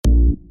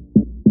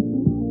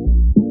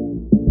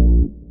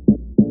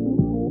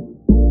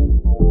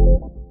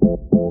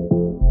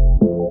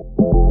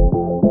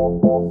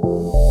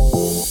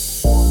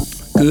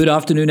Good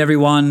afternoon,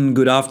 everyone.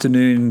 Good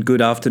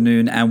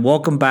afternoon, and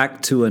welcome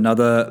back to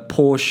another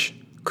Porsche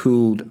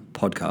Cooled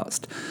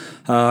podcast.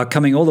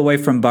 Coming all the way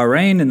from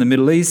Bahrain in the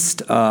Middle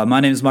East. My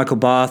name is Michael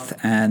Barth,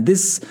 and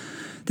this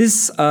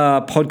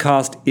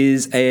podcast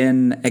is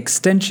an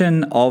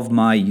extension of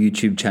my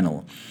YouTube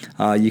channel.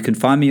 You can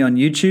find me on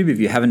YouTube if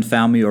you haven't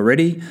found me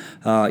already.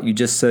 You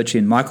just search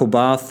in Michael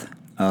Barth,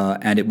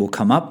 and it will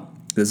come up.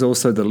 There's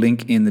also the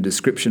link in the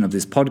description of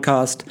this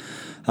podcast.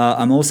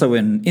 I'm also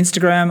in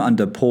Instagram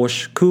under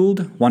Porsche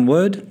Cooled, one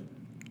word.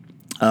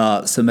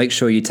 So make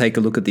sure you take a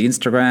look at the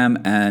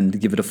Instagram and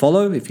give it a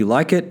follow if you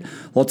like it.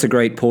 Lots of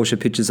great Porsche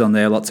pictures on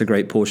there, lots of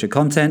great Porsche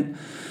content.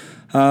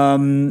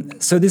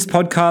 So this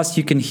podcast,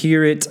 you can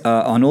hear it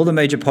on all the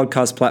major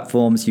podcast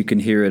platforms. You can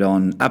hear it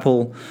on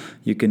Apple.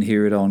 You can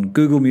hear it on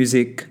Google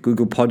Music,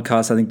 Google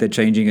Podcasts. I think they're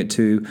changing it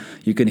too.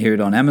 You can hear it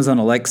on Amazon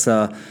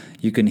Alexa.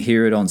 You can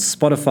hear it on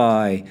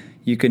Spotify.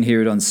 You can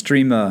hear it on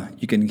Streamer.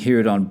 You can hear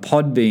it on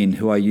Podbean,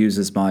 who I use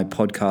as my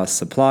podcast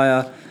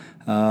supplier.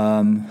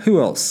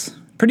 Who else?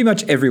 Pretty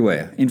much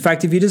everywhere. In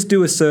fact, if you just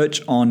do a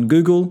search on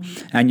Google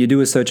and you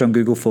do a search on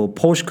Google for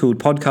Porsche Cooled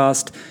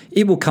Podcast,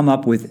 it will come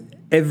up with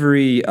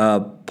every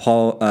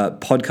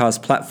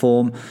podcast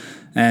platform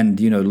and,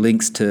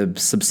 links to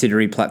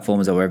subsidiary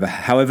platforms or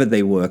however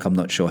they work. I'm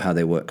not sure how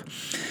they work.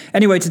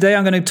 Anyway, today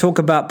I'm going to talk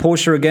about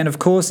Porsche again. Of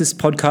course, this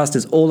podcast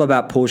is all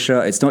about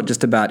Porsche. It's not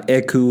just about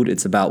air-cooled.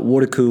 It's about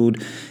water-cooled.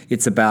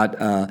 It's about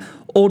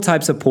all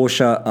types of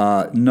Porsche.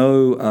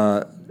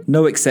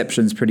 No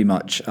exceptions, pretty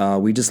much.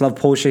 We just love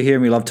Porsche here,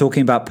 and we love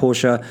talking about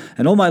Porsche.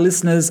 And all my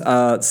listeners,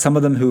 some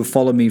of them who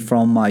follow me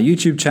from my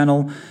YouTube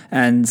channel,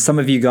 and some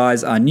of you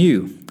guys are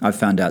new, I've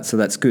found out, so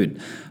that's good.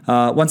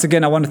 Once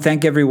again, I want to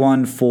thank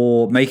everyone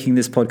for making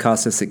this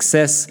podcast a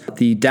success.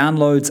 The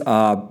downloads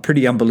are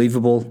pretty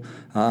unbelievable.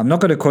 I'm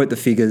not going to quote the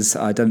figures.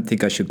 I don't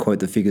think I should quote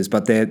the figures,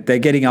 but they're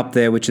getting up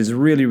there, which is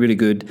really, really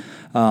good.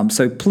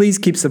 So please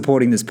keep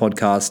supporting this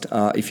podcast.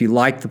 If you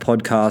like the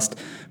podcast,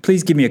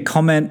 please give me a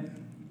comment.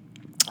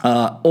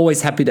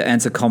 Always happy to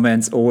answer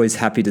comments, always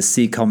happy to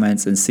see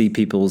comments and see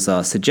people's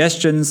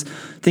suggestions,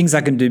 things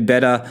I can do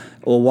better,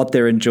 or what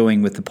they're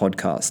enjoying with the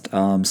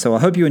podcast. So I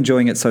hope you're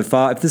enjoying it so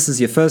far. If this is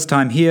your first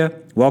time here,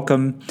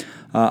 welcome.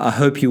 I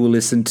hope you will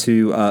listen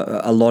to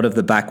a lot of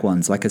the back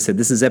ones. Like I said,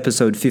 this is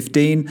episode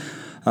 15,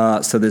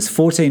 so there's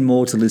 14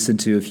 more to listen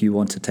to if you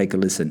want to take a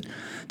listen.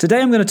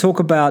 Today I'm going to talk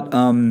about the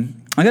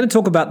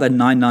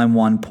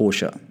 991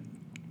 Porsche,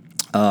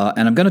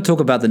 and I'm going to talk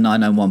about the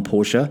 991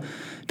 Porsche.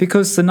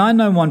 Because the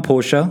 991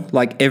 Porsche,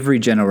 like every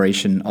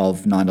generation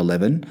of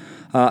 911,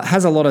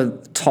 has a lot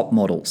of top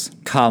models,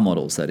 car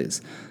models that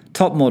is,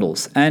 top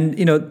models. And,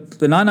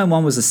 the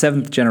 991 was the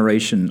 7th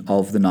generation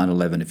of the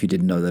 911, if you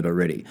didn't know that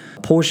already.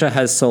 Porsche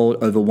has sold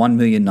over 1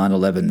 million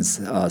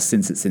 911s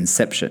since its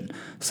inception.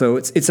 So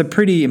it's a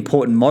pretty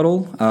important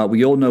model.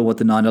 We all know what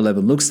the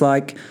 911 looks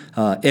like.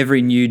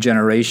 Every new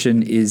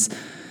generation is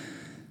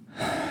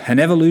an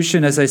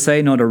evolution, as they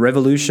say, not a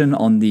revolution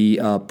on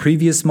the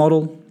previous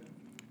model.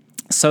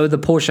 So the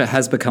Porsche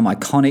has become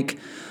iconic.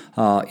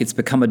 It's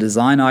become a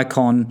design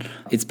icon.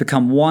 It's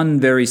become one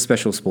very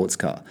special sports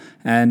car.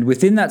 And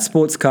within that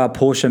sports car,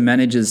 Porsche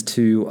manages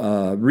to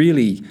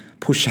really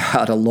push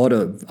out a lot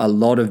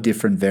of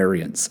different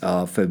variants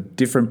for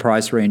different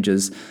price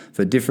ranges,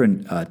 for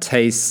different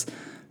tastes,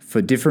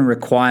 for different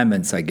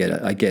requirements, I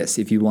guess.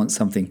 If you want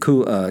something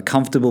cool,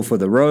 comfortable for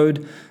the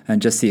road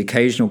and just the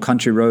occasional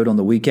country road on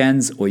the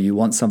weekends, or you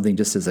want something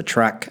just as a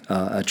track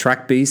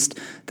beast,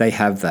 they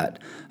have that.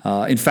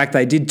 In fact,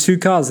 they did 2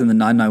 cars in the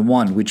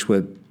 991, which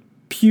were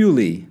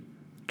purely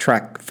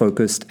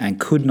track-focused and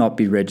could not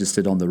be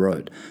registered on the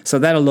road. So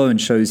that alone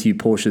shows you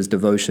Porsche's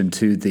devotion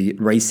to the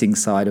racing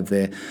side of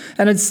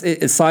and it's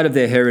a side of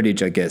their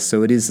heritage, I guess.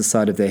 So it is a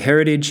side of their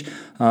heritage.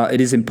 It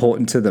is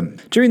important to them.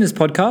 During this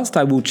podcast,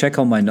 I will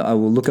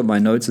look at my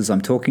notes as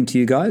I'm talking to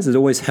you guys. It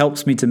always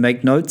helps me to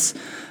make notes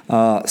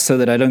so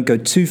that I don't go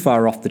too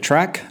far off the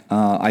track.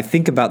 I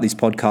think about these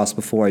podcasts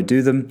before I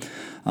do them.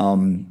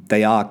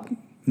 They are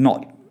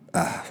not.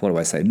 I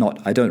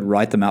don't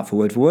write them out for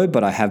word,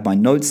 but I have my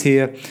notes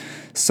here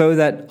so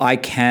that I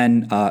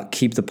can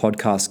keep the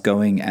podcast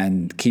going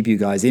and keep you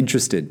guys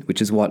interested,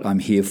 which is what I'm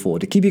here for,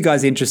 to keep you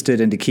guys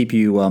interested and to keep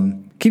you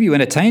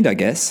entertained, I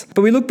guess.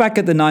 But we look back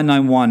at the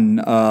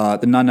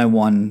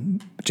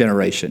 991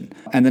 generation.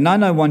 And the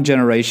 991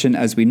 generation,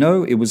 as we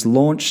know, it was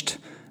launched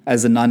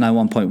as the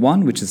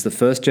 991.1, which is the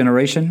first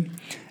generation.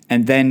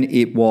 And then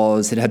it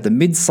had the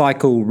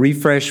mid-cycle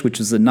refresh, which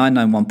was the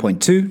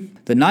 991.2.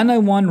 The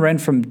 991 ran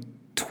from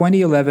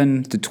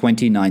 2011 to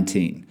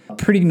 2019.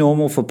 Pretty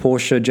normal for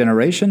Porsche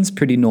generations,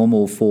 pretty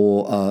normal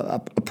for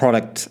a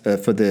product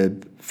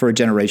for a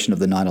generation of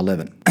the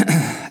 911.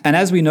 And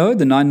as we know,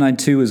 the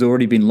 992 has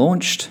already been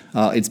launched.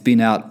 It's been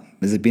out,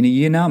 has it been a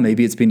year now?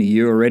 Maybe it's been a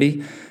year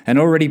already. And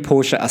already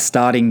Porsche are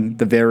starting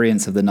the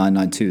variants of the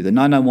 992. The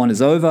 991 is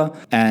over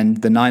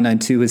and the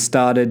 992 has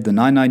started. The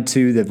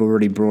 992, they've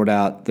already brought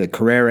out the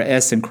Carrera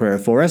S and Carrera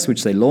 4S,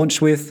 which they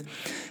launched with.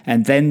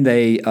 And then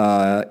they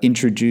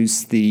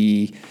introduced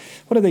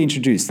what did they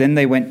introduce? Then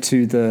they went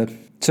to the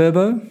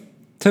Turbo,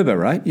 Turbo,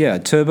 right? Yeah,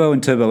 Turbo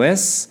and Turbo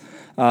S.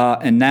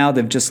 And now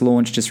they've just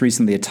launched just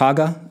recently a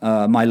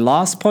Targa. My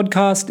last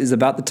podcast is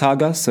about the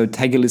Targa, so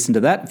take a listen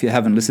to that if you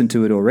haven't listened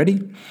to it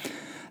already.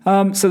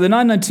 So the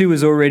 992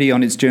 is already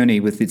on its journey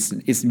with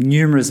its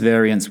numerous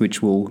variants,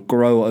 which will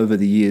grow over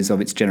the years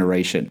of its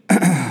generation.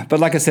 But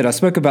like I said, I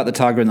spoke about the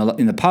Targa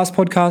in the past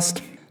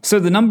podcast. So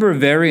the number of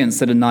variants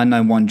that a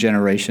 991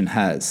 generation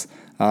has,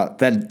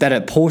 that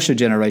a Porsche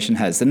generation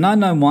has. The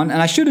 991, and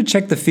I should have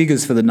checked the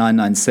figures for the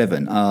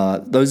 997.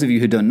 Those of you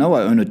who don't know,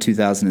 I own a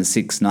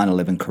 2006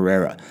 911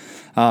 Carrera.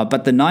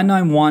 But the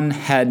 991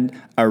 had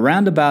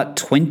around about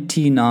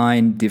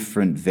 29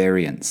 different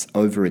variants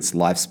over its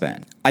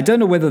lifespan. I don't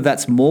know whether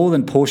that's more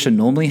than Porsche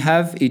normally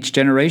have each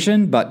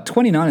generation, but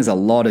 29 is a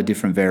lot of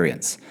different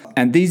variants.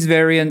 And these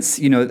variants,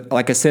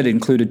 like I said,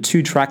 included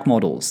 2 track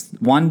models,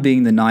 one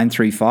being the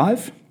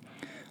 935,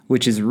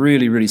 which is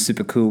really, really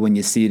super cool when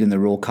you see it in the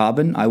raw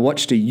carbon. I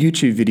watched a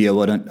YouTube video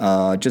on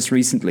it just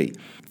recently.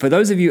 For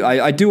those of you,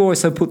 I do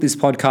also put this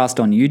podcast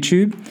on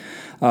YouTube.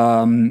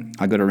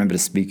 I got to remember to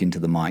speak into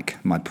the mic,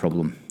 my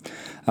problem.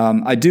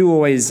 I do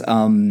always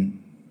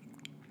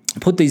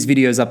put these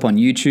videos up on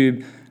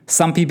YouTube.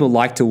 Some people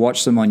like to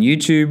watch them on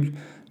YouTube.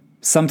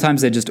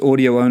 Sometimes they're just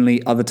audio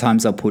only. Other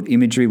times I'll put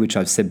imagery, which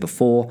I've said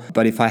before.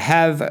 But if I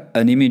have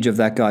an image of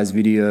that guy's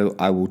video,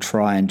 I will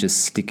try and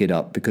just stick it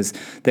up, because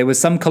there was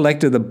some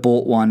collector that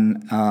bought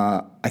one.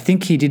 I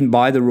think he didn't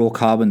buy the raw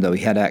carbon though.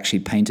 He had actually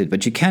painted,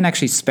 but you can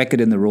actually spec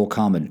it in the raw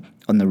carbon.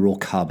 On the raw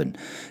carbon.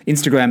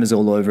 Instagram is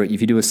all over it. If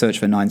you do a search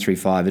for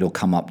 935, it'll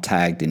come up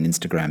tagged in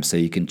Instagram, so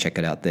you can check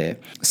it out there.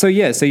 So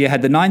you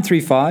had the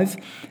 935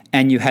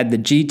 and you had the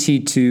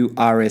GT2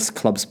 RS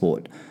Club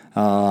Sport.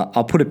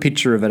 I'll put a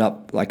picture of it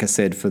up, like I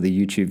said, for the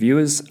YouTube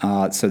viewers.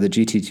 So the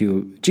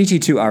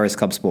GT2 RS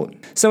Club Sport.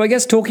 So I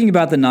guess talking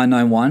about the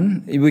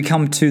 991, we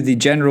come to the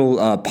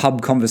general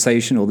pub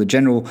conversation, or the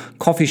general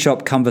coffee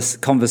shop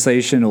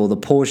conversation, or the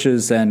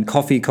Porsches and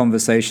coffee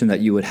conversation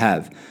that you would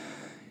have.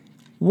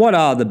 What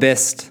are the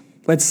best,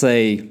 let's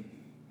say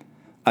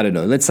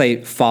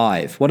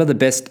 5. What are the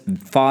best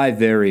 5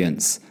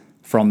 variants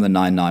from the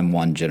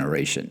 991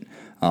 generation?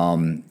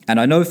 And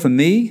I know for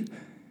me,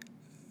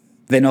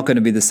 they're not going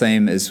to be the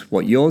same as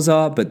what yours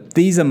are, but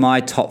these are my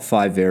top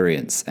 5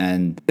 variants,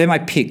 and they're my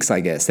picks, I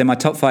guess. They're my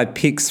top 5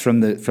 picks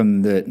from the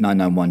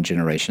 991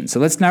 generation. So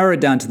let's narrow it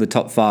down to the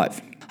top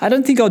 5. I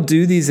don't think I'll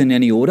do these in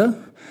any order,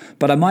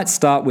 but I might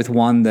start with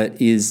one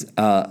that is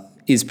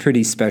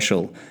pretty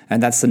special,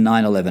 and that's the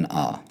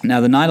 911R. Now,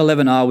 the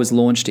 911R was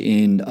launched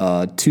in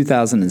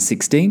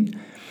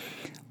 2016.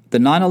 The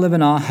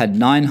 911R had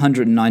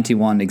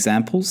 991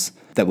 examples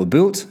that were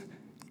built.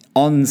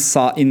 In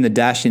the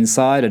dash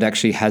inside, it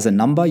actually has a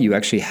number. You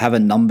actually have a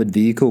numbered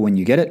vehicle when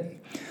you get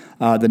it.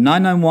 The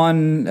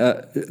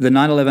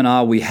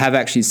 911R, we have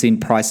actually seen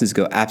prices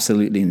go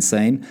absolutely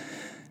insane.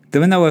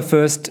 When they were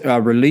first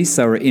released,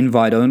 they were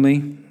invite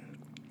only.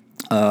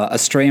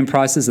 Australian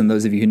prices, and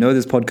those of you who know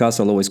this podcast,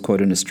 I'll always quote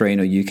in Australian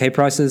or UK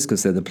prices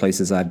because they're the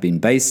places I've been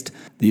based.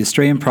 The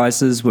Australian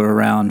prices were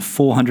around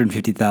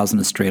 450,000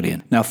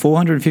 Australian. Now,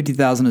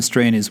 450,000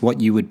 Australian is what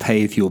you would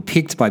pay if you were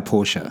picked by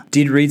Porsche.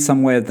 Did read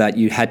somewhere that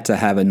you had to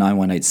have a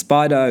 918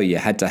 Spider, you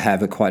had to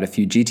have quite a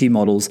few GT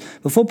models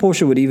before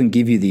Porsche would even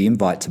give you the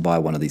invite to buy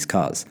one of these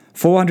cars.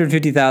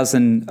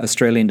 450,000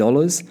 Australian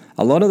dollars.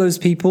 A lot of those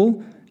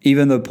people,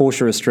 even though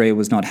Porsche Australia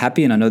was not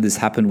happy, and I know this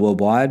happened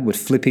worldwide, were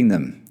flipping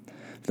them.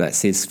 That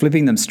says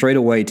flipping them straight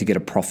away to get a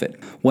profit.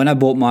 When I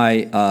bought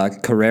my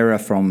Carrera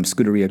from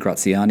Scuderia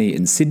Graziani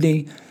in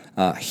Sydney,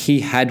 he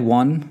had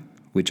one,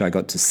 which I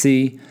got to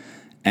see,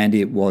 and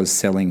it was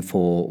selling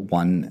for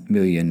 1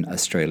 million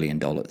Australian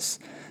dollars.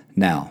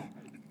 Now,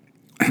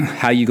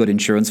 how you got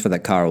insurance for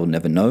that car, I'll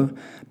never know,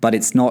 but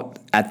it's not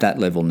at that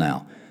level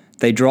now.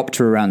 They dropped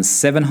to around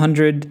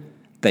 700.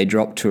 They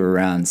dropped to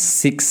around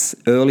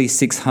early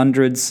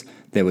 600s.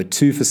 There were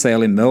 2 for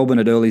sale in Melbourne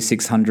at early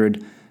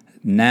 600.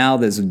 Now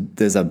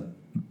there's a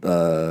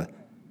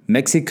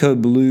Mexico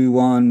blue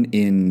one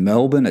in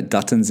Melbourne at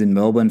Dutton's in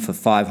Melbourne for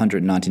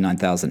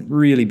 599,000.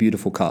 Really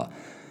beautiful car.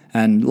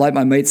 And like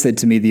my mate said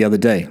to me the other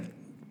day,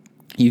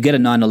 you get a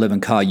 911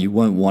 car, you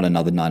won't want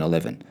another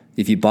 911.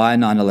 If you buy a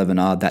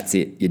 911R, that's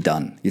it. You're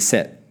done. You're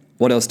set.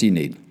 What else do you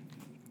need?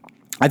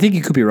 I think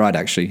you could be right,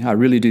 actually. I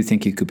really do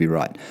think you could be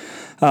right.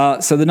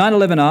 So the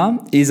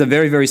 911R is a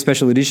very, very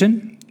special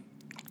edition.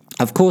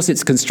 Of course,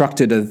 it's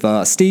constructed of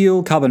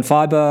steel, carbon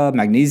fiber,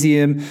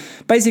 magnesium,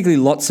 basically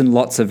lots and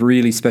lots of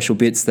really special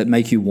bits that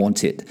make you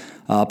want it.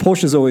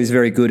 Porsche's always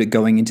very good at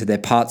going into their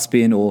parts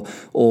bin or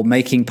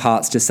making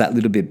parts just that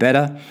little bit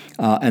better,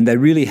 and they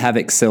really have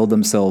excelled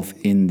themselves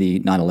in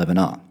the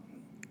 911R.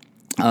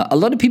 A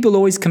lot of people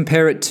always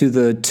compare it to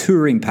the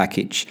Touring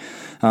package.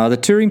 The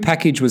Touring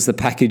package was the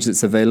package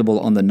that's available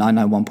on the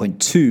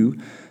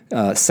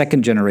 991.2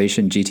 second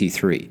generation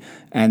GT3.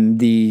 And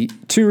the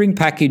Touring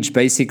package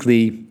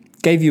basically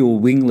gave you a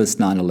wingless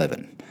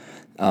 911.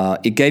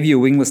 It gave you a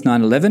wingless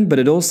 911, but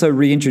it also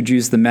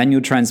reintroduced the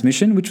manual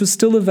transmission, which was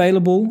still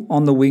available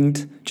on the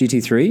winged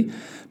GT3,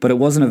 but it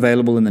wasn't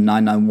available in the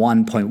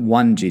 991.1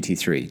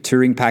 GT3.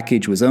 Touring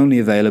package was only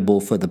available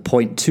for the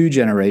 0.2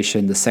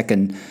 generation, the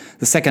second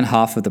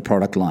half of the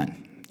product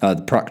line,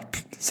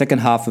 second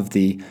half of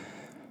the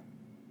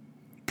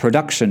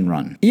production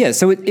run. Yeah,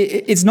 so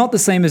it's not the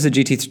same as a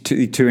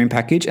GT3 touring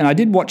package. And I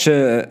did watch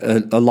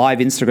a live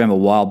Instagram a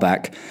while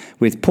back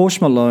with Porsche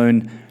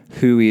Malone,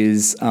 who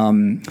is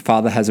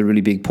father has a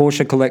really big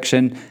Porsche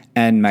collection,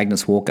 and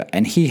Magnus Walker.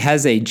 And he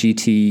has a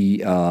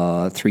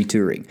GT3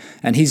 touring.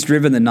 And he's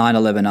driven the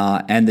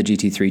 911R and the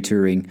GT3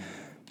 touring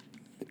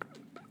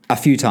a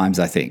few times,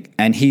 I think.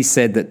 And he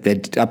said that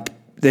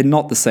they're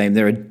not the same.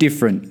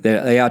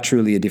 They are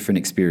truly a different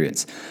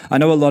experience. I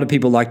know a lot of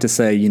people like to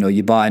say,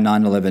 you buy a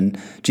 911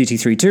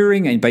 GT3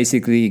 Touring and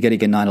basically you're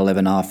getting a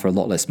 911R for a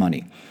lot less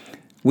money.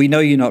 We know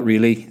you're not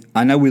really.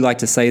 I know we like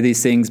to say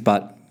these things,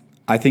 but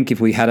I think if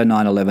we had a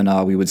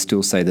 911R, we would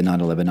still say the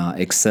 911R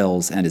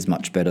excels and is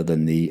much better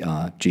than the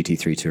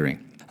GT3 Touring.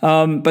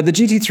 But the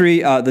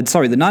GT3, the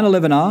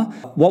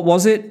 911R, what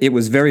was it? It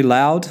was very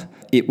loud.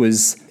 It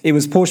was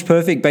Porsche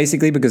perfect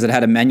basically because it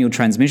had a manual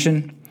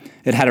transmission.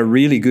 It had a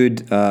really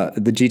good,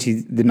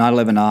 the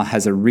 911R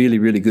has a really,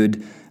 really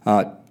good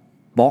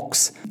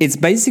box. It's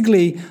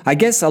basically, I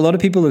guess a lot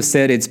of people have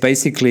said it's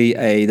basically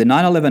the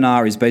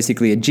 911R is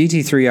basically a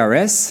GT3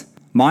 RS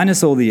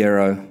minus all the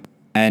aero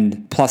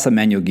and plus a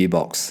manual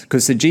gearbox.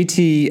 Because the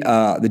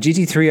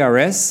GT3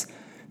 RS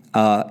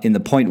in the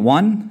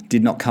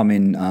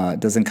 0.1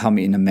 doesn't come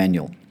in a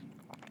manual.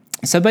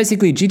 So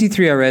basically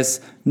GT3 RS,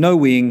 no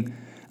wing,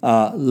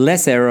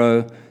 less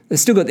aero. They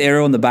still got the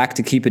aero on the back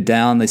to keep it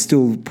down.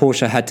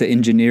 Porsche had to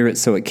engineer it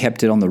so it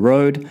kept it on the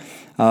road.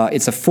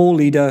 It's a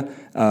 4-liter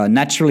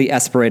naturally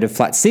aspirated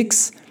flat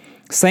six,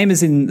 same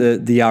as in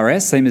the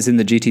RS, same as in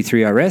the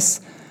GT3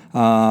 RS.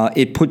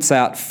 It puts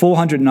out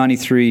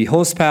 493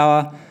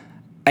 horsepower,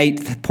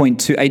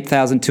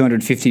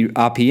 8,250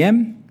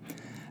 RPM,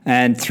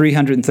 and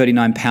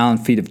 339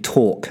 pound-feet of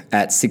torque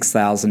at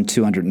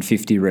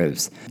 6,250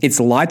 revs. It's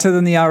lighter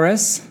than the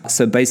RS,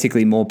 so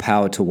basically more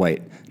power to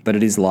weight. But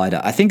it is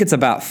lighter. I think it's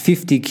about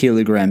 50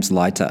 kilograms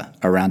lighter,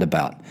 around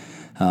about.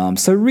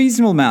 So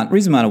reasonable amount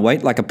of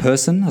weight, like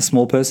a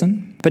small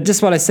person. But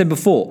just what I said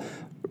before,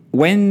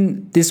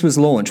 when this was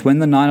launched, when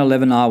the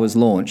 911R was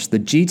launched, the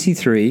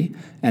GT3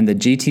 and the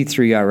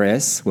GT3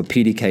 RS were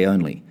PDK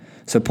only.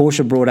 So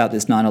Porsche brought out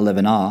this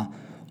 911R.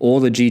 All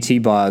the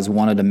GT buyers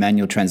wanted a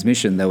manual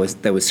transmission. They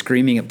were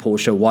screaming at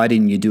Porsche, why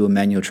didn't you do a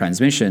manual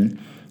transmission?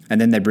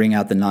 And then they bring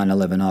out the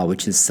 911R,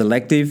 which is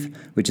selective,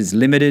 which is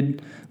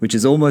limited, which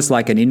is almost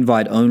like an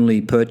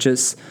invite-only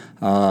purchase.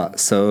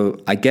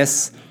 So I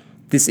guess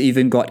this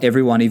even got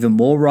everyone even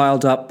more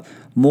riled up,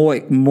 more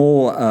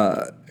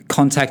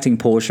contacting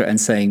Porsche and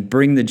saying,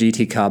 bring the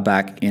GT car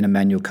back in a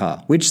manual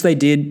car, which they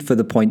did for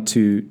the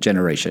 0.2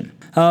 generation.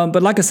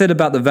 But like I said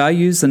about the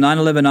values, the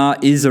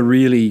 911R is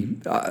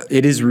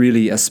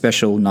really a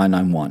special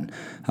 991.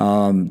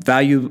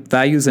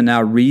 Values are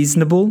now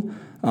reasonable.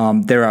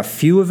 There are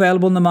few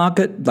available in the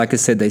market. Like I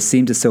said, they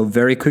seem to sell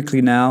very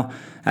quickly now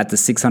at the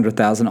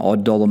 $600,000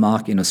 odd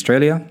mark in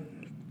Australia.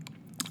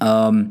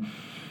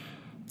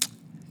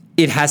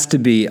 It has to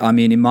be. I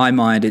mean, in my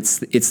mind, it's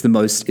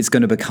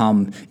going to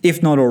become,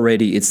 if not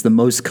already, it's the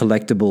most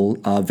collectible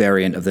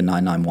variant of the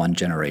 991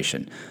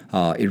 generation.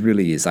 It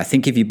really is. I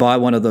think if you buy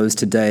one of those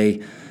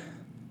today,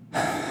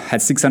 at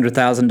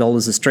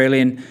 $600,000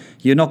 Australian,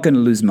 you're not going to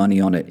lose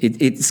money on it.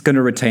 It's going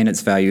to retain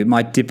its value. It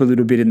might dip a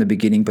little bit in the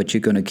beginning, but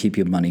you're going to keep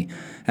your money.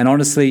 And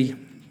honestly,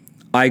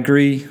 I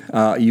agree.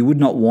 You would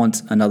not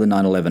want another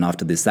 911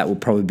 after this. That will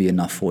probably be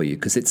enough for you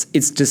because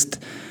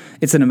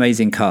it's an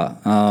amazing car.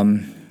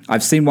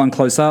 I've seen one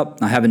close up.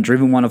 I haven't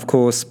driven one, of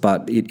course,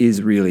 but it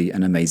is really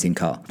an amazing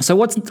car. So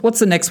what's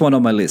the next one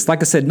on my list?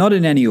 Like I said, not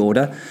in any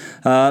order.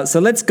 So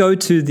let's go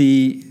to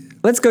the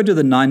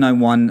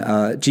 991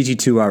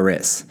 GT2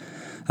 RS.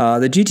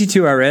 The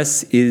GT2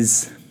 RS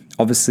is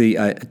obviously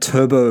a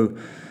turbo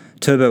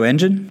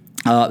engine.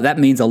 That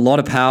means a lot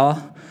of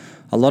power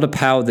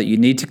that you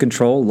need to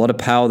control, a lot of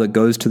power that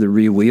goes to the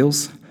rear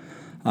wheels.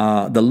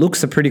 The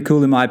looks are pretty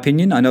cool in my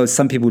opinion. I know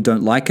some people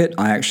don't like it.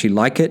 I actually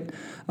like it.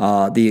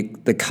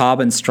 The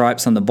carbon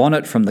stripes on the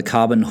bonnet from the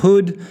carbon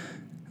hood,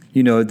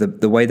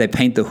 the way they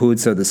paint the hood,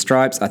 so the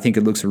stripes, I think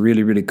it looks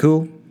really, really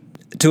cool.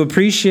 To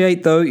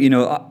appreciate though,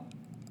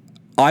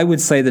 I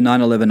would say the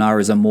 911R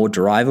is a more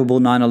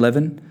drivable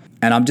 911,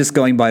 and I'm just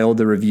going by all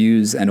the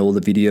reviews and all the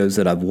videos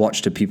that I've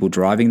watched of people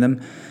driving them.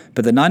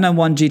 But the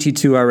 991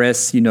 GT2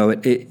 RS,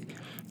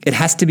 it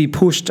has to be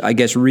pushed, I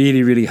guess,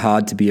 really, really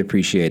hard to be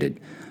appreciated.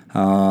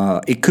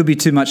 It could be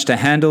too much to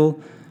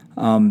handle.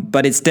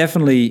 But it's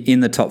definitely in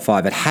the top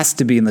 5. It has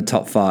to be in the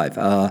top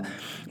 5.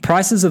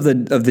 Prices of the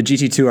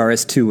GT2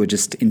 RS2 were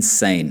just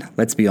insane.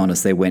 Let's be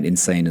honest, they went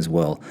insane as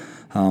well.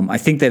 I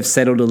think they've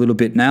settled a little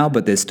bit now,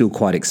 but they're still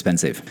quite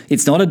expensive.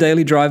 It's not a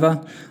daily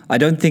driver. I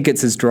don't think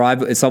it's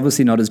It's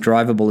obviously not as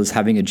drivable as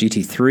having a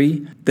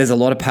GT3. There's a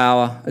lot of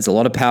power. There's a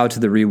lot of power to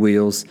the rear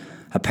wheels.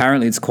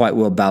 Apparently, it's quite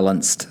well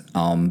balanced.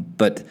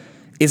 But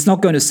It's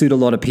not going to suit a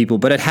lot of people,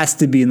 but it has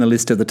to be in the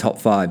list of the top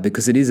 5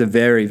 because it is a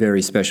very,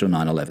 very special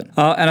 911.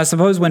 And I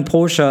suppose when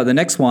Porsche, the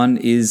next one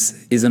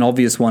is an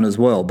obvious one as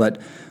well,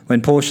 but when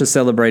Porsche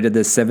celebrated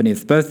their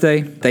 70th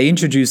birthday, they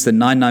introduced the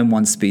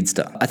 991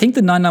 Speedster. I think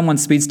the 991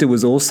 Speedster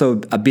was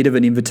also a bit of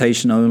an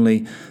invitation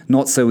only,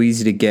 not so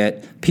easy to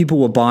get. People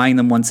were buying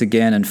them once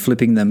again and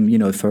flipping them,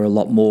 for a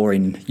lot more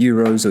in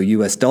euros or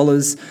US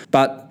dollars.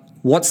 But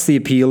what's the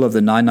appeal of the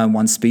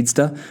 991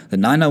 Speedster? The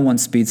 991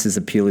 Speedster's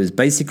appeal is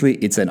basically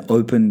it's an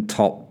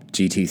open-top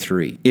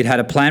GT3. It had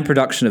a planned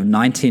production of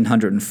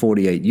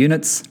 1,948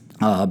 units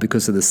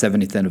because of the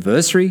 70th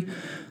anniversary.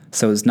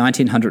 So it was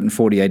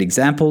 1,948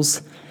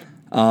 examples.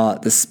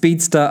 The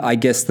Speedster, I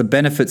guess the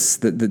benefits,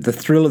 the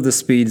thrill of the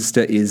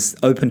Speedster is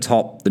open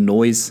top, the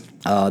noise,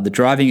 the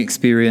driving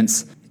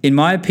experience. In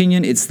my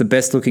opinion, it's the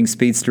best looking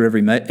Speedster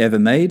ever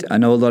made. I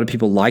know a lot of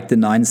people like the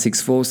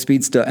 964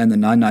 Speedster and the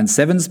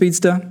 997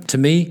 Speedster. To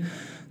me,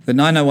 the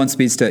 991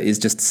 Speedster is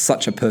just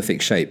such a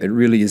perfect shape. It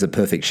really is a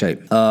perfect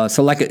shape.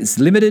 It's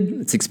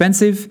limited, it's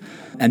expensive.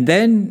 And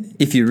then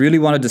if you really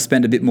wanted to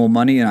spend a bit more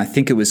money, and I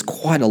think it was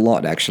quite a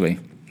lot actually,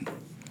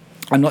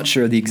 I'm not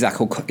sure of the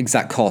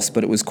exact cost,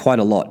 but it was quite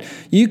a lot.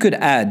 You could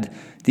add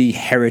the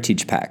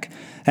Heritage Pack.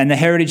 And the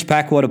Heritage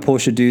Pack, what do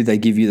Porsche do? They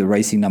give you the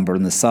racing number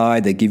on the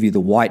side, they give you the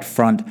white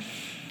front,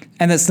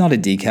 and that's not a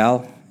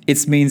decal.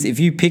 It means if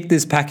you pick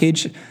this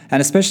package,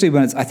 and especially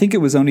when I think it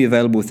was only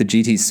available with the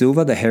GT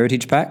Silver, the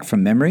Heritage Pack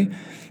from memory,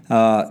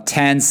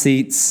 tan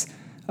seats,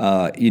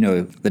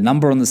 the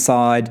number on the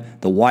side,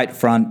 the white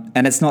front,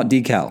 and it's not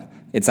decal.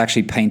 It's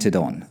actually painted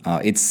on.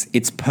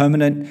 It's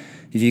permanent.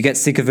 If you get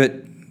sick of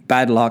it,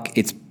 bad luck,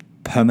 it's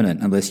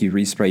permanent unless you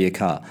respray your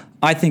car.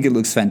 I think it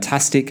looks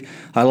fantastic.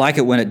 I like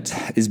it when it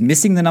is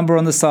missing the number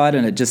on the side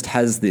and it just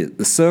has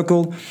the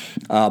circle.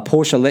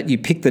 Porsche let you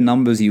pick the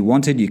numbers you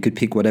wanted. You could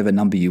pick whatever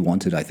number you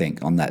wanted, I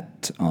think, on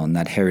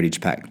that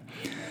Heritage Pack.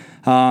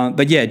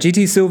 But yeah,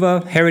 GT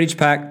Silver, Heritage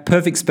Pack,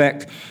 perfect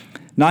spec.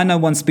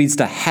 991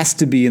 Speedster has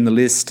to be in the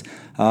list.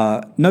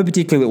 No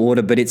particular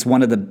order, but it's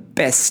one of the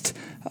best.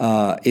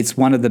 It's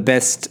one of the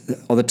best,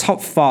 or the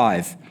top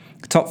five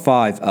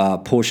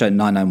Porsche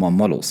 991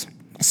 models.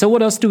 So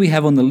what else do we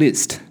have on the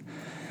list?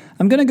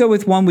 I'm going to go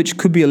with one which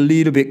could be a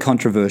little bit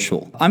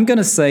controversial. I'm going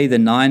to say the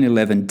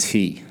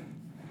 911T.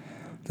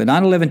 The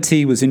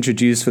 911T was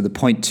introduced for the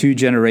 0.2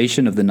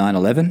 generation of the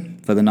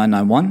 911 for the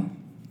 991.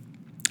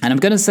 And I'm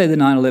going to say the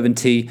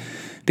 911T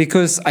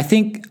because I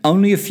think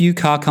only a few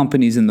car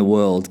companies in the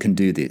world can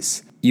do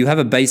this. You have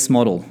a base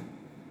model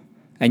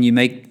and you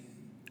make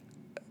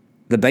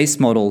the base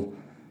model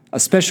a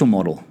special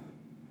model.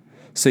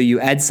 So you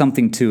add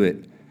something to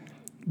it.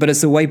 But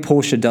it's the way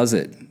Porsche does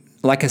it.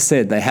 Like I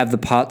said, they have the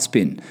parts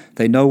bin.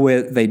 They know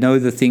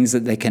the things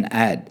that they can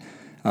add.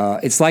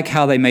 It's like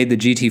how they made the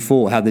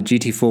GT4, how the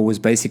GT4 was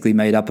basically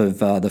made up of,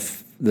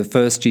 the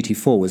first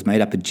GT4 was made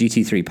up of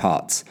GT3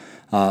 parts,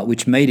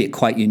 which made it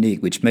quite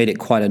unique, which made it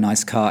quite a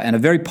nice car and a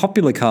very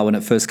popular car when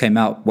it first came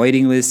out.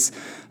 Waiting lists,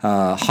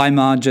 high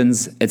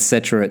margins,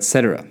 etc.,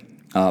 etc.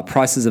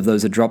 Prices of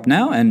those are dropped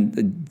now, and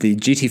the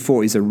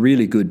GT4 is a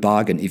really good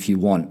bargain if you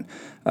want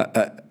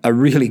a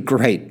really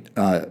great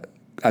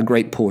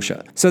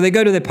Porsche. So they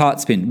go to their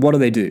parts bin. What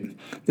do?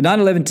 The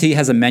 911T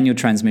has a manual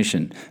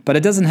transmission, but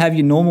it doesn't have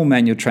your normal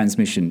manual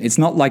transmission. It's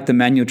not like the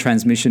manual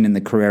transmission in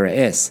the Carrera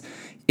S.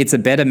 It's a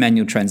better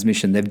manual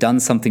transmission. They've done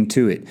something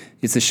to it.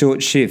 It's a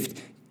short shift.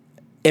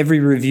 Every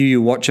review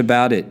you watch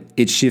about it,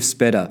 it shifts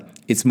better.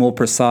 It's more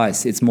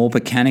precise. It's more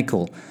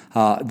mechanical.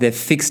 They've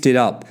fixed it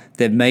up.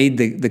 They've made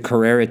the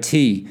Carrera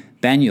T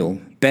manual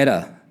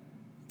better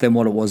than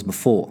what it was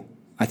before.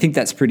 I think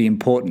that's pretty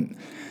important.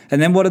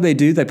 And then what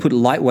do? They put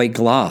lightweight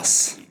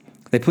glass.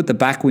 They put the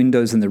back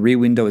windows and the rear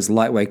window as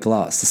lightweight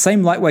glass. The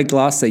same lightweight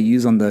glass they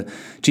use on the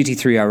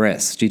GT3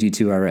 RS,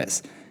 GT2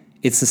 RS.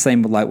 It's the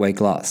same lightweight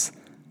glass.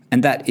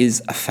 And that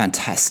is a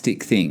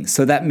fantastic thing.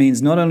 So that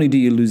means not only do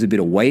you lose a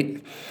bit of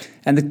weight,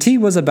 and the T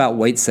was about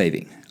weight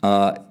saving,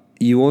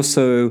 you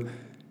also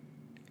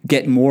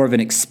get more of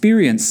an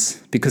experience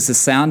because the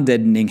sound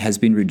deadening has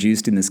been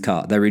reduced in this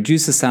car. They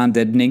reduce the sound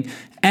deadening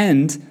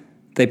and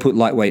they put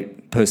lightweight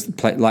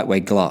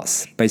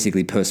glass,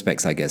 basically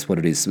Perspex, I guess, what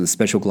it is, the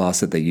special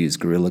glass that they use,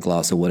 Gorilla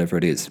Glass or whatever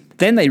it is.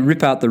 Then they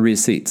rip out the rear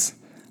seats,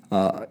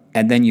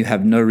 and then you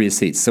have no rear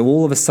seats. So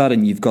all of a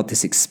sudden you've got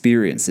this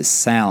experience, this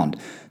sound,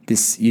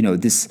 this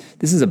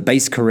is a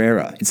base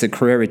Carrera. It's a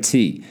Carrera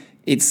T.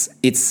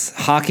 It's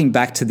harking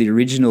back to the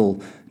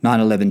original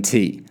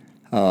 911T.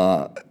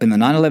 And the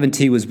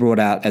 911T was brought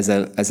out as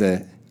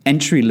a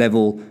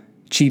entry-level,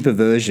 cheaper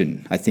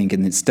version, I think,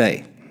 in its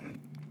day.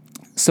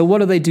 So what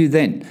do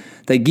then?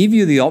 They give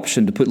you the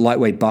option to put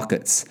lightweight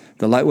buckets.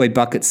 The lightweight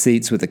bucket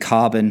seats with the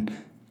carbon,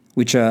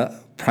 which are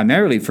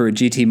primarily for a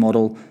GT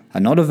model,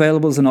 are not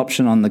available as an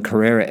option on the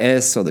Carrera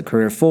S or the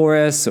Carrera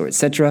 4S or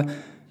etc.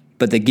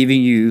 But they're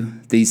giving you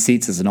these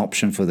seats as an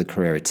option for the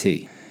Carrera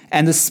T.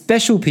 And the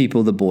special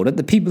people that bought it,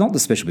 the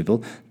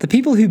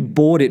people who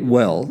bought it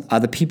well are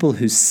the people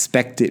who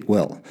spec'd it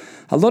well.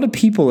 A lot of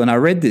people, and I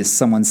read this,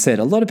 someone said,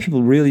 a lot of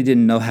people really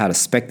didn't know how to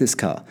spec this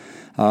car.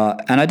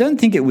 And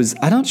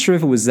I'm not sure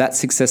if it was that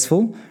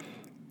successful.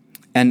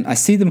 And I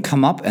see them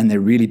come up and they're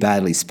really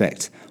badly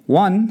spec'd.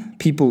 One,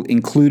 people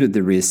included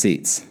the rear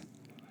seats.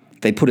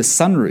 They put a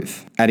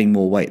sunroof, adding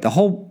more weight. The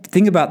whole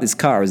thing about this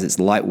car is it's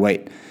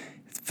lightweight.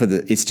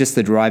 It's just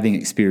the driving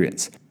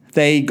experience.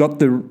 They got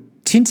the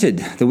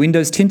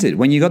windows tinted.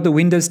 When you got the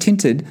windows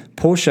tinted,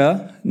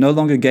 Porsche no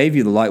longer gave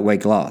you the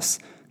lightweight glass.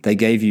 They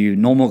gave you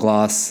normal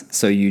glass,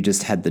 so you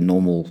just had the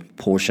normal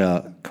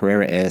Porsche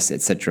Carrera S,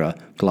 etc.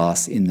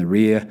 glass in the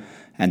rear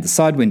and the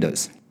side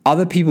windows.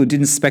 Other people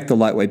didn't spec the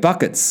lightweight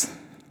buckets.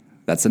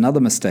 That's another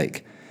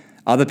mistake.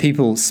 Other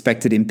people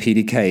spec'd it in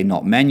PDK,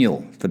 not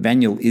manual. The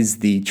manual is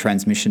the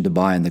transmission to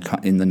buy in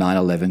the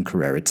 911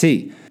 Carrera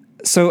T.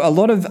 So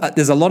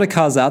there's a lot of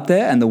cars out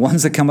there, and the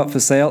ones that come up for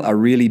sale are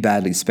really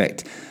badly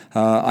spec'd.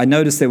 I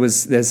noticed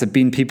there's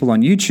been people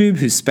on YouTube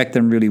who spec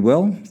them really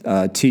well.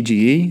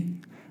 TGE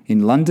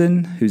in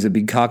London, who's a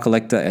big car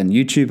collector and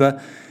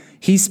YouTuber,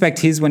 he spec'd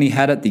his when he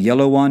had it, the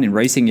yellow one in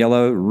racing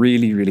yellow,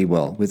 really, really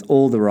well with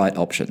all the right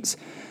options.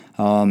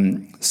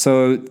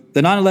 So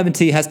the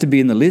 911T has to be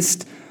in the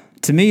list.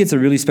 To me, it's a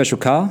really special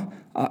car.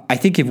 I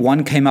think if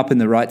one came up in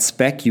the right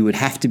spec, you would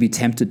have to be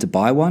tempted to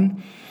buy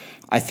one.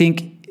 I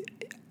think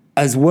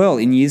as well,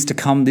 in years to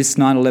come, this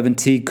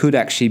 911T could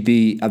actually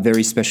be a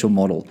very special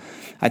model.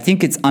 I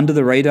think it's under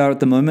the radar at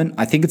the moment.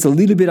 I think it's a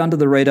little bit under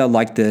the radar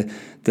like the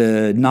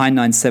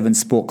 997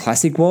 Sport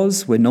Classic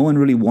was, where no one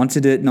really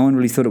wanted it, no one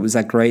really thought it was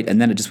that great, and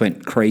then it just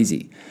went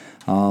crazy.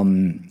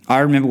 I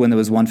remember when there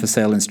was one for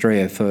sale in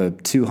Australia for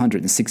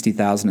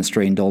 260,000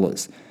 Australian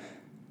dollars.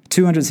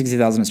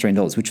 260,000 Australian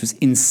dollars, which was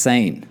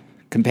insane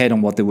compared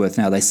on what they're worth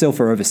now. They sell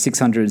for over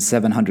 600,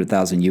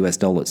 700,000 US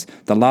dollars.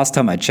 The last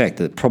time I checked,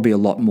 they're probably a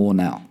lot more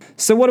now.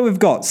 So what do we've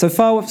got? So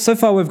far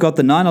we've got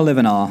the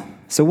 911R.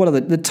 So what are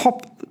the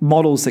top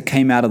models that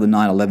came out of the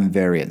 911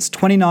 variants?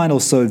 29 or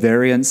so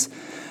variants.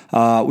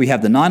 We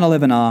have the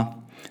 911R,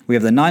 we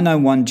have the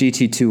 991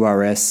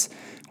 GT2 RS,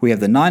 we have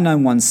the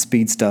 991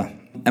 Speedster,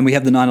 and we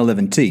have the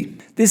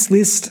 911T. This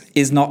list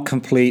is not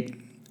complete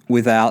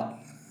without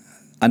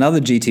another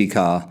GT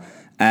car,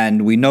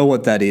 and we know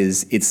what that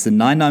is. It's the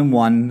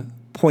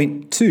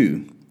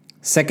 991.2,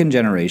 second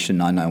generation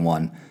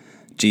 991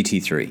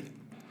 GT3.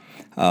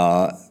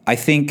 I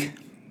think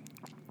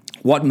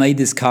what made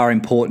this car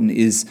important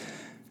is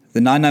the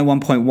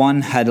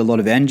 991.1 had a lot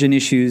of engine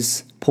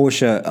issues.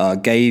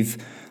 Porsche gave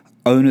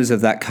owners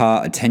of that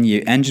car a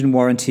 10-year engine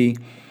warranty.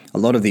 A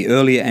lot of the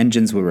earlier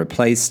engines were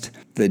replaced.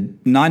 The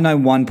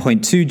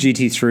 991.2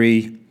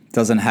 GT3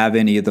 doesn't have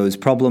any of those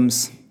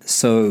problems.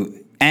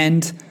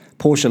 And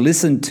Porsche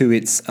listened to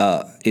its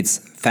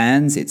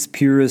fans, its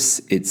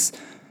purists, its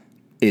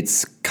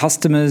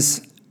customers,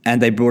 and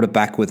they brought it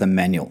back with a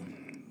manual.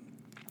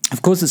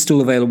 Of course, it's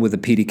still available with the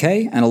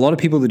PDK, and a lot of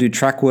people that do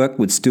track work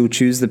would still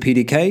choose the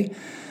PDK,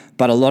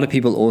 but a lot of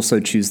people also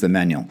choose the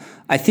manual.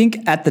 I think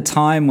at the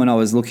time when I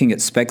was looking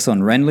at specs on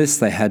Renlist,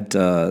 they had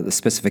the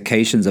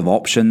specifications of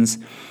options.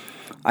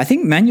 I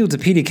think manual to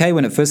PDK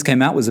when it first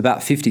came out was about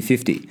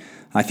 50-50.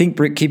 I think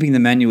keeping the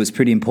manual was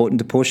pretty important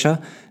to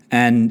Porsche,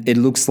 and it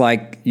looks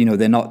like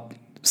they're not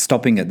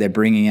stopping it. They're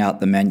bringing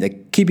out the manual. They're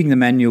keeping the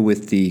manual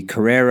with the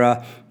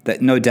Carrera.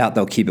 That no doubt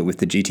they'll keep it with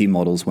the GT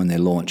models when they're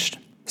launched.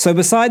 So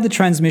beside the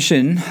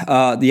transmission,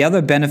 the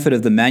other benefit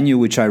of the manual,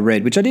 which I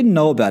read, which I didn't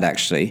know about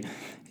actually,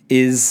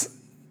 is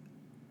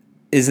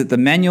that the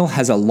manual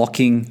has a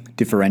locking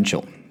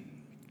differential.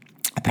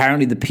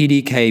 Apparently the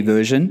PDK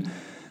version,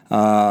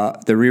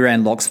 the rear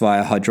end locks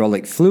via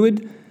hydraulic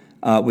fluid.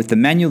 With the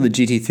manual, the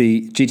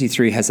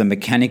GT3 has a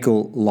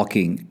mechanical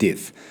locking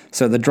diff.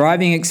 So the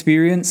driving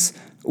experience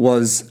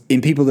was,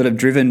 in people that have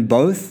driven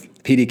both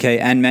PDK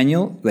and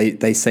manual,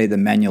 they say the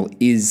manual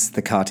is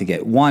the car to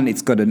get. One,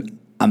 it's got an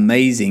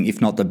amazing,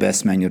 if not the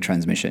best manual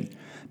transmission,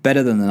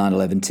 better than the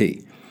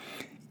 911T.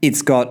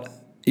 It's got,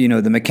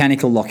 the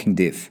mechanical locking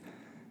diff.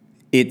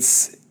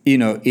 It's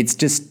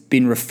just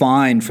been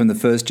refined from the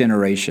first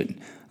generation.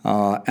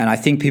 And I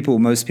think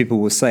most people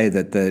will say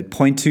that the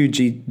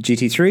 0.2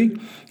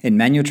 GT3 in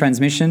manual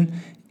transmission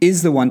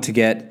is the one to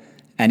get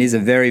and is a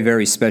very,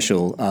 very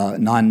special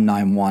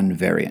 991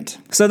 variant.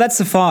 So that's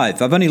the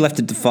 5. I've only left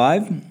it to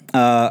 5.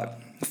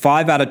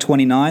 5 out of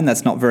 29,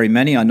 that's not very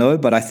many, I know,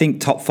 but I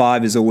think top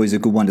 5 is always a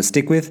good one to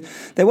stick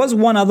with. There was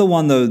one other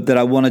one, though, that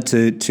I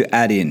wanted to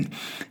add in.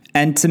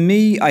 And to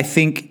me, I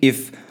think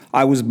if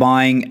I was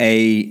buying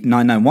a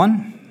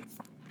 991,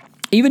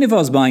 even if I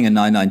was buying a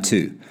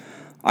 992,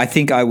 I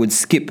think I would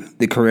skip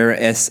the Carrera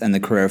S and the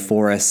Carrera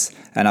 4S,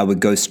 and I would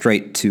go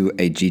straight to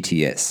a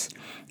GTS.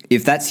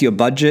 If that's your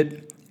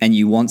budget and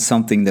you want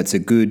something that's a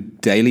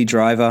good daily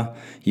driver,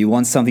 you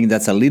want something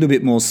that's a little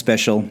bit more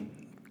special,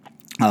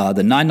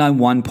 the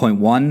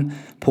 991.1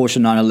 Porsche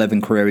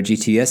 911 Carrera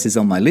GTS is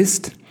on my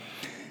list.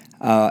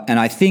 And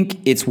I think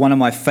it's one of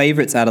my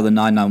favorites out of the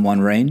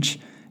 991 range.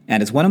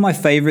 And it's one of my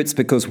favorites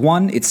because,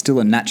 one, it's still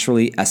a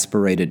naturally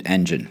aspirated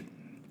engine.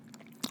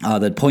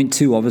 The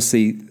 0.2,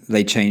 obviously,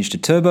 they changed to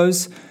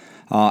turbos.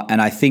 And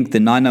I think the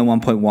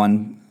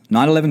 991.1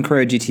 911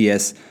 Carrera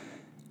GTS,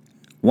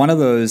 one of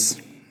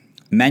those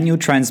Manual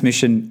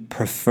transmission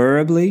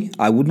preferably.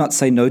 I would not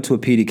say no to a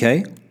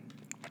PDK.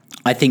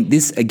 I think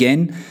this,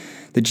 again,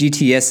 the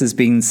GTS has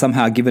been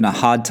somehow given a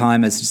hard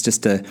time as it's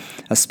just a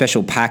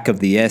special pack of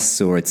the S,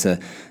 or it's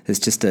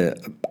just a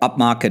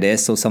upmarket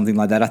S or something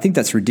like that. I think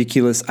that's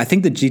ridiculous. I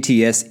think the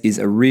GTS is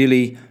a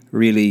really,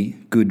 really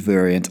good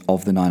variant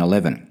of the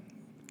 911.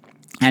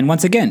 And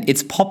once again,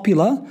 it's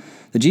popular.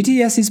 The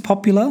GTS is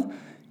popular.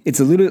 It's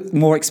a little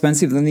more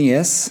expensive than the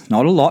S.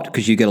 Not a lot,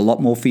 because you get a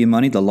lot more for your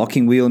money. The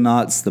locking wheel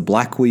nuts, the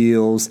black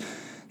wheels,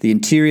 the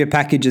interior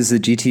packages the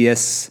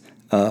GTS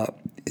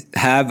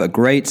have are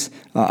great.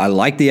 I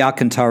like the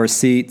Alcantara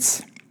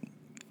seats.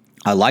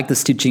 I like the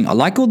stitching. I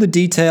like all the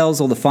details,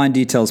 all the fine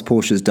details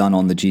Porsche's done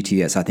on the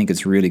GTS. I think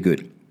it's really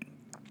good.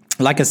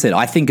 Like I said,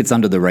 I think it's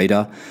under the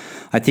radar.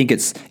 I think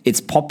it's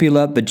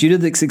popular, but due to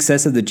the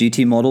success of the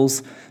GT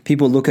models,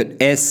 people look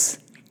at S,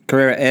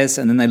 Carrera S,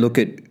 and then they look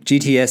at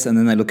GTS, and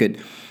then they look at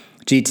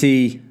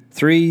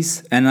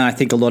GT3s, and then I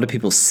think a lot of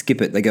people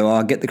skip it. They go,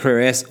 I'll get the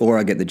Carrera S or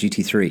I'll get the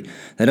GT3.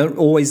 They don't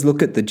always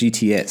look at the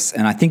GTS,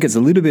 and I think it's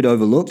a little bit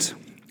overlooked.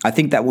 I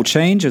think that will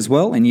change as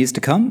well in years to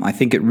come. I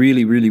think it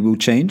really, really will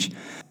change.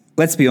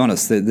 Let's be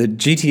honest, the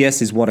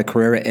GTS is what a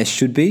Carrera S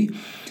should be.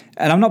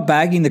 And I'm not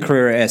bagging the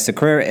Carrera S. The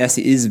Carrera S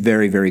is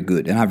very, very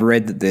good. And I've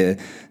read that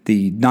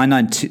the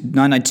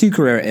 992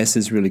 Carrera S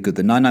is really good.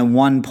 The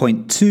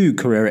 991.2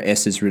 Carrera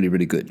S is really,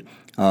 really good.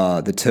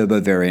 The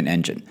turbo variant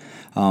engine.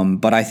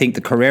 But I think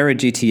the Carrera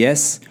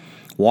GTS,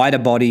 wider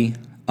body,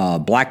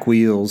 black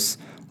wheels,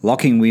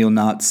 locking wheel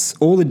nuts,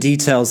 all the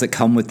details that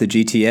come with the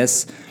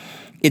GTS,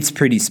 it's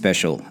pretty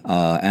special.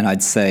 And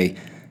I'd say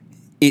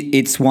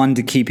it's one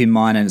to keep in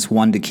mind, and it's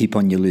one to keep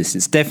on your list.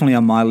 It's definitely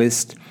on my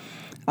list.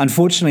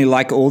 Unfortunately,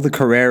 like all the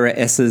Carrera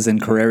S's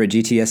and Carrera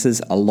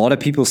GTS's, a lot of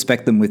people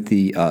spec them with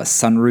the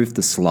sunroof,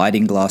 the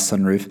sliding glass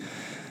sunroof.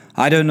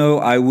 I don't know.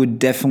 I would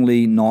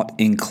definitely not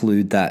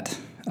include that.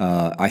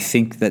 I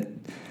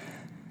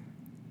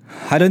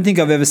don't think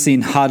I've ever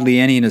seen hardly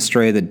any in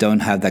Australia that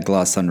don't have that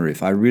glass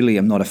sunroof. I really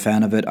am not a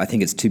fan of it. I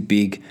think it's too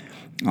big.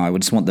 I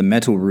would just want the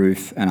metal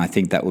roof, and I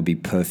think that would be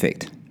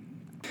perfect.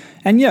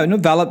 And yeah,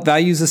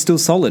 values are still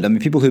solid. I mean,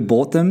 people who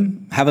bought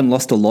them haven't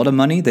lost a lot of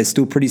money. They're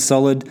still pretty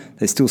solid.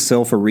 They still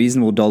sell for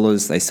reasonable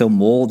dollars. They sell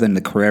more than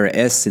the Carrera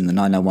S in the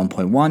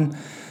 991.1.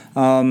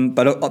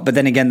 But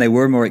then again, they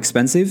were more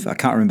expensive. I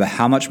can't remember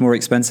how much more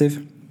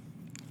expensive.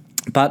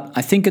 But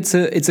I think it's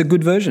a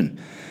good version.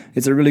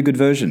 It's a really good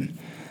version.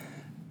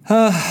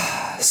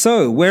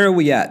 So where are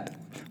we at?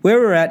 Where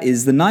we're at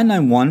is the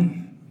 991.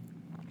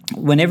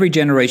 When every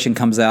generation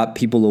comes out,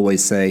 people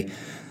always say,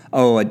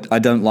 oh, I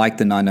don't like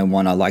the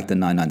 991, I like the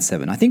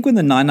 997. I think when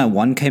the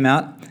 991 came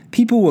out,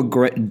 people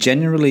were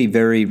generally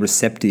very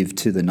receptive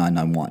to the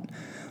 991.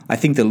 I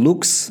think the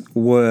looks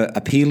were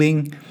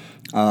appealing.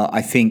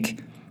 I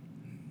think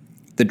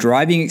the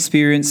driving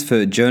experience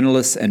for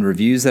journalists and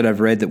reviews that I've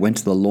read that went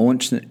to the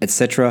launch,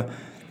 etc.,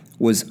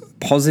 was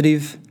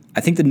positive. I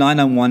think the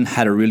 991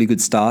 had a really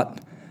good start.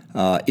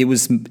 It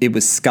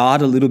was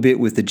scarred a little bit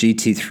with the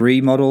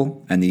GT3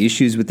 model and the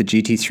issues with the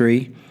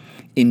GT3.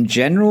 In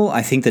general,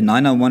 I think the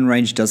 991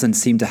 range doesn't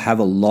seem to have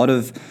a lot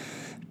of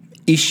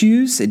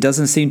issues. It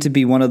doesn't seem to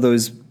be one of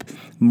those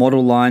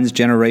model lines,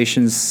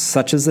 generations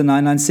such as the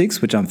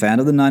 996, which I'm a fan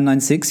of the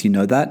 996, you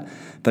know that.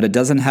 But it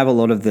doesn't have a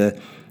lot of the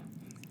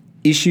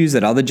issues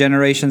that other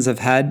generations have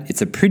had.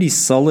 It's a pretty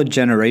solid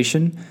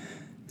generation.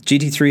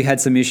 GT3 had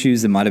some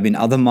issues. There might have been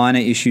other minor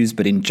issues,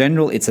 but in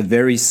general, it's a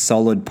very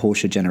solid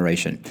Porsche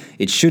generation.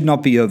 It should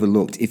not be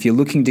overlooked. If you're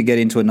looking to get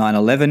into a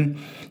 911,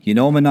 you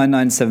know I'm a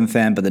 997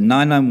 fan, but the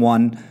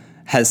 991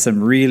 has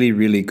some really,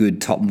 really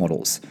good top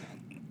models.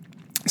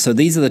 So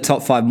these are the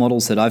top 5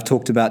 models that I've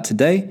talked about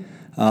today.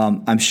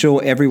 I'm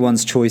sure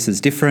everyone's choice is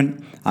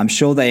different. I'm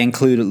sure they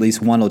include at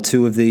least 1 or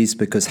 2 of these,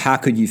 because how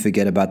could you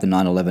forget about the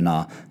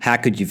 911R? How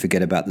could you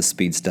forget about the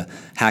Speedster?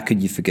 How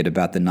could you forget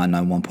about the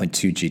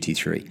 991.2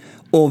 GT3?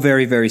 All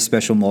very, very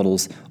special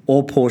models,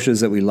 all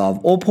Porsches that we love,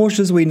 all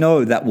Porsches we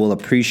know that we'll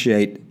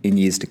appreciate in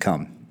years to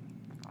come.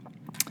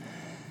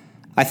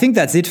 I think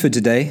that's it for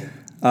today.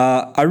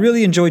 I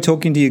really enjoy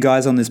talking to you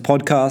guys on this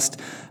podcast.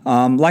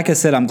 Like I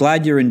said, I'm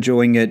glad you're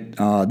enjoying it.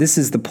 This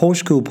is the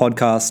Porsche Cool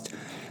podcast.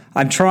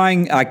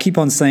 I keep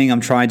on saying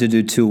I'm trying to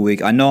do 2 a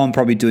week. I know I'm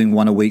probably doing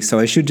 1 a week, so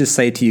I should just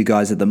say to you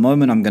guys at the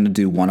moment I'm going to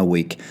do 1 a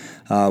week,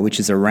 which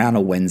is around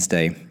a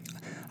Wednesday.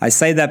 I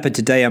say that, but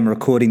today I'm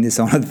recording this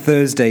on a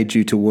Thursday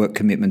due to work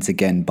commitments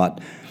again. But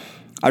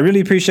I really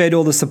appreciate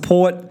all the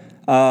support.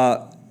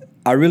 I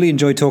really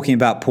enjoy talking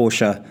about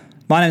Porsche.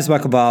 My name is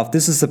Michael Barth.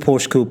 This is the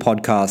Porsche Cool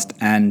podcast,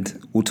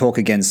 and we'll talk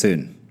again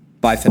soon.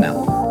 Bye for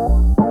now.